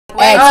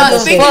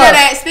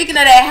Speaking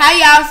of that, how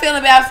y'all feel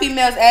about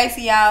females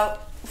asking y'all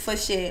for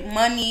shit,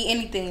 money,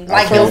 anything?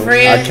 Like your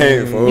friend? I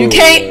can't. You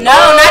can't. No,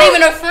 not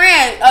even a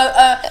friend.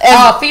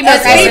 As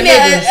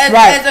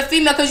a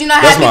female, because you know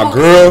how that's people. That's my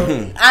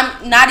girl.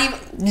 I'm not even.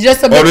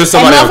 Just a this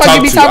somebody I'm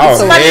talking to.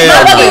 Somebody you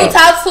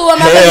talk to.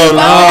 No,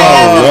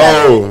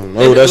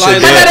 that shit.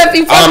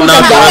 I'm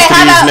not paying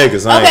for these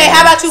niggas. Okay,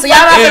 how about you? So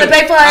y'all not gonna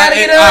pay for her to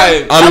get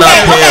up? I'm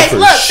not paying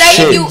for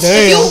shit.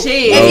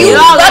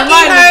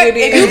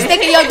 If you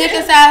sticking your dick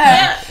inside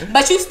her,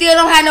 but you still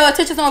don't have no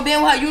intentions on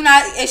being with her, you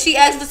not. If she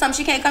asks for something,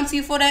 she can't come to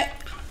you for that.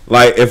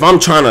 Like if I'm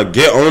trying to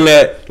get on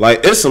that,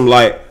 like it's some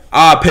like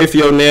I'll pay for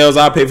your nails,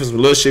 I'll pay for some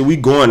little shit. We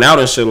going out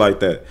and shit like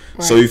that.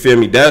 Right. So you feel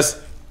me?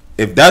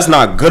 If that's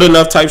not good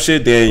enough type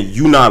shit, then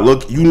you not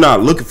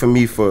looking for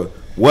me for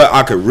what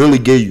I could really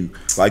give you.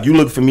 Like you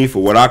looking for me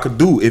for what I could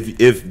do.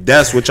 If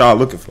that's what y'all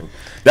looking for,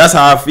 that's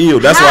how I feel.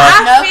 That's why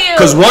I feel.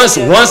 Cause once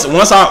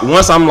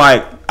I'm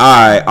like,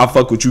 alright, I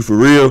fuck with you for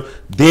real.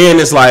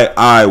 Then it's like,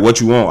 alright, what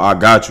you want? I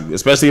got you.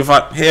 Especially if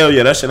hell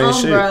yeah, that shit ain't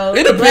shit. Bro.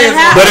 It depends.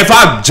 But if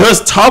I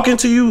just talking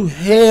to you,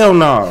 hell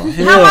no.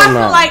 How I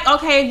feel like,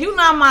 okay, if you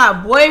not my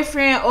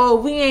boyfriend or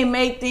we ain't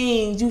make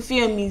things, you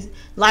feel me?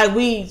 Like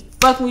we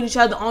fucking with each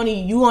other,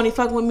 you only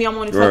fucking with me, I'm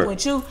only fucking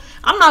with you.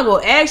 I'm not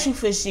gonna ask you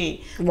for shit.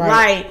 Right.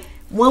 Like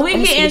when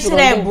we get into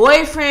that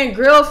boyfriend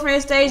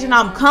girlfriend stage and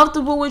I'm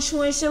comfortable with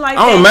you and shit like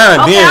that, I don't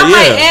mind. Okay, I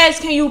might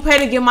ask, can you pay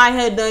to get my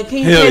hair done? Can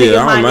you pay to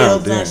get my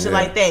nails done? Shit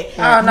like that.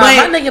 Oh no,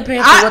 my nigga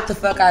paying for what the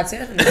fuck I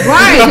tell you.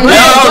 Right.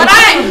 But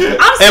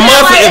I'm saying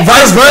like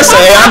vice versa.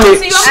 I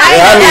need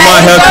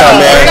my haircut,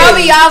 man. It's gonna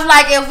be off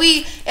like if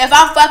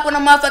I fuck with a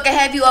motherfucker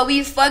heavy or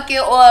we fucking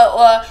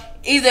or.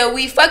 Either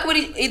we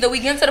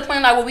get to the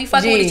point like where we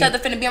fucking with each other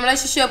finna be in a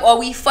relationship, or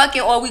we fucking,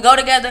 or we go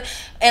together,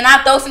 and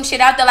I throw some shit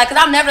out there, like, cause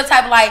I'm never the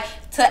type of like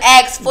to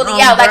ask fully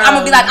out. Like I'm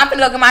gonna be like, I'm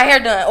finna go get my hair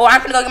done, or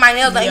I'm finna go get my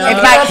nails done. And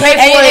you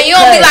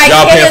don't be like,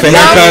 y'all paying for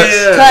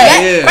haircuts?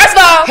 First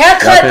of all,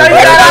 haircut $30.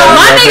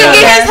 My nigga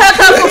get his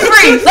haircut for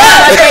free.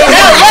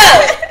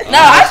 No,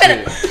 I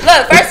finna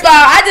look. First of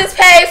all, I just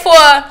paid for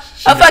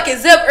a fucking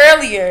zip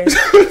earlier.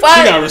 She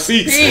got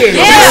receipts. Yeah. She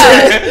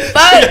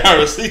got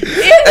receipts.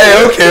 Hey,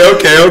 okay.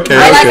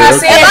 Like I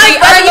said, if I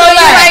argue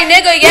with you right,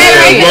 nigga,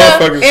 I ain't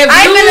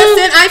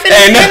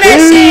finna send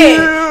that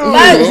shit.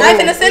 I ain't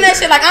finna send that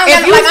shit. Like I'm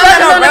not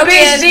no broke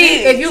ass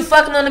bitch. If you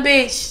fucking on the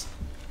bitch,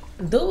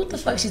 do what the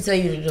fuck she tell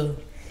you to do.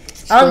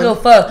 I don't give a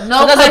fuck.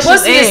 No, because the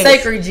pussy is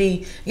sacred,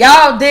 G.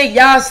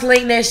 Y'all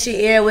sling that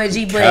shit everywhere,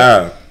 G,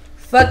 but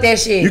fuck that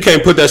shit. You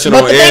can't put that shit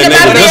on air,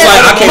 nigga. Just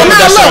like I can't put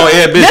that shit on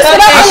air, bitch.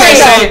 I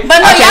can't say. But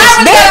no,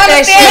 y'all really gotta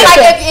understand.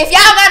 Like if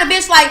y'all got a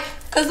bitch like,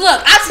 cause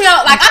look, I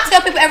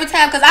tell people every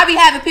time, cause I be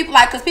having people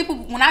like, cause people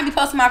when I be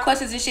posting my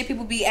questions and shit,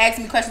 people be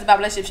asking me questions about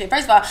relationship shit.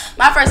 First of all,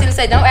 my first thing to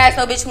say, don't ask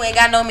no bitch who ain't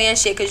got no man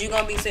shit, cause you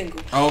gonna be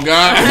single. Oh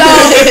God. So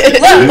look,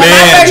 but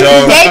my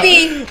first, they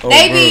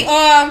be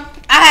I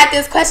had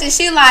this question.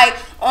 She like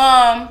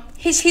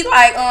he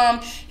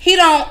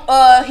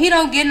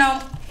don't get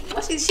no.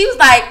 She was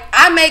like,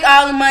 I make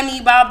all the money,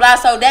 blah blah.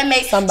 So that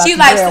makes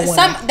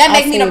that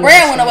makes me the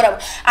breadwinner or whatever.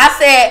 I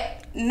said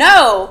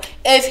no.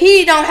 If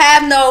he don't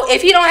have no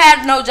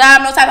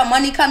job, no type of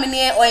money coming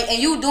in,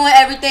 and you doing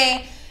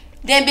everything,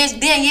 then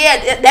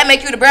that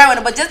make you the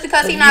breadwinner. But just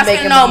because he not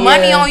spending no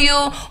money on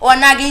you or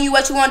not getting you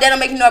what you want, that don't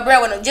make you no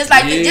breadwinner. Just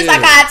like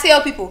how I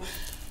tell people,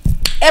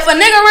 if a nigga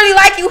really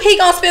like you, he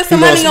gonna spend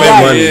some money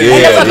on you.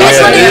 And if a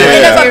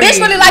bitch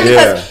really like you,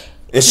 because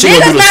and she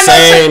gonna do the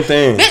same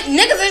thing.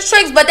 Niggas is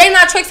tricks, but they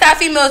not tricks how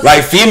females.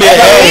 Like female,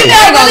 really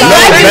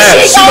like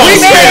you, she gonna